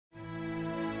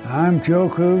I'm Joe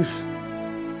Coos.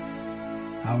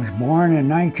 I was born in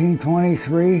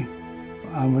 1923.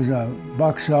 I was a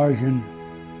buck sergeant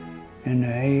in the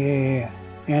AAA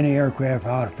anti-aircraft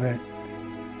outfit.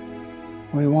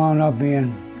 We wound up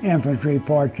being infantry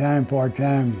part-time,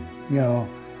 you know,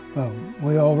 but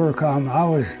we overcome. I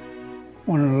was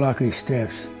one of the lucky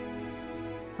stiffs.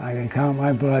 I can count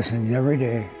my blessings every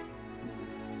day.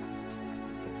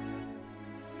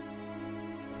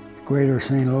 Greater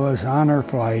St. Louis honor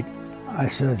flight. I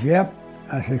said, yep.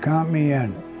 I said, count me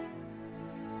in.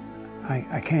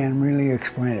 I can't really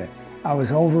explain it. I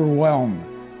was overwhelmed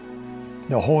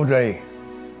the whole day.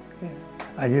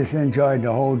 I just enjoyed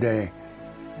the whole day.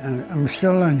 And I'm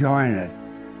still enjoying it.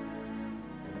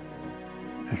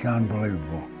 It's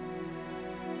unbelievable.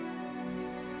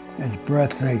 It's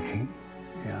breathtaking,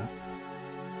 yeah.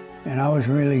 And I was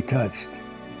really touched.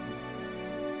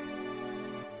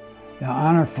 The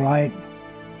honor flight,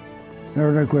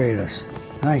 they're the greatest.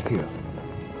 Thank you.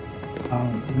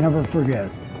 I'll never forget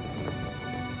it.